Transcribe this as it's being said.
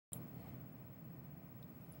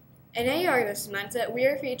In AR this month, we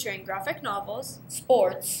are featuring graphic novels,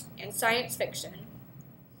 sports, and science fiction.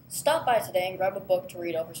 Stop by today and grab a book to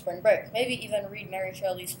read over spring break. Maybe even read Mary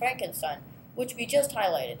Shelley's Frankenstein, which we just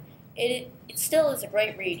highlighted. It still is a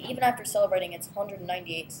great read, even after celebrating its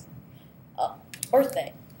 198th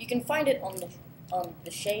birthday. You can find it on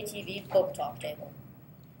the Shay TV Book Talk table.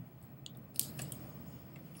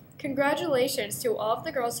 Congratulations to all of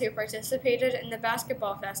the girls who participated in the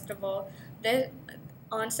basketball festival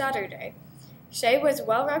on Saturday. Shay was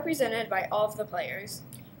well represented by all of the players.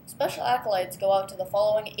 Special accolades go out to the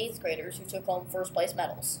following 8th graders who took home first place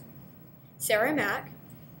medals: Sarah Mack,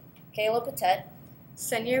 Kayla Patet,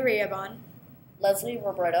 Senya Riabon, Leslie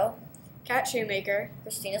Robredo, Kat Shoemaker,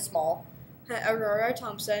 Christina Small, Aurora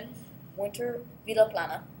Thompson, Winter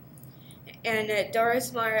Villaplana. and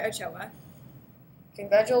Doris Mara Ochoa.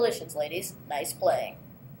 Congratulations, ladies. Nice playing.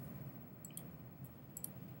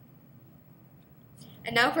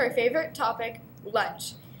 And now for our favorite topic,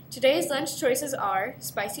 lunch. Today's lunch choices are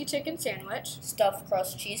spicy chicken sandwich, Stuffed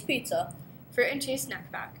crust cheese pizza. fruit and cheese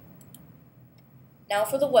snack pack. Now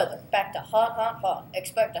for the weather. Back to hot, hot, hot.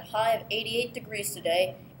 Expect a high of 88 degrees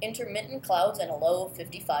today, intermittent clouds, and a low of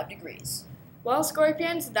 55 degrees. Well,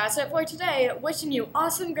 Scorpions, that's it for today. Wishing you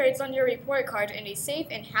awesome grades on your report card and a safe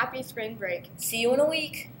and happy spring break. See you in a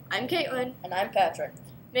week. I'm Caitlin. And I'm Patrick.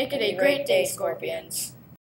 Make it a great day, Scorpions.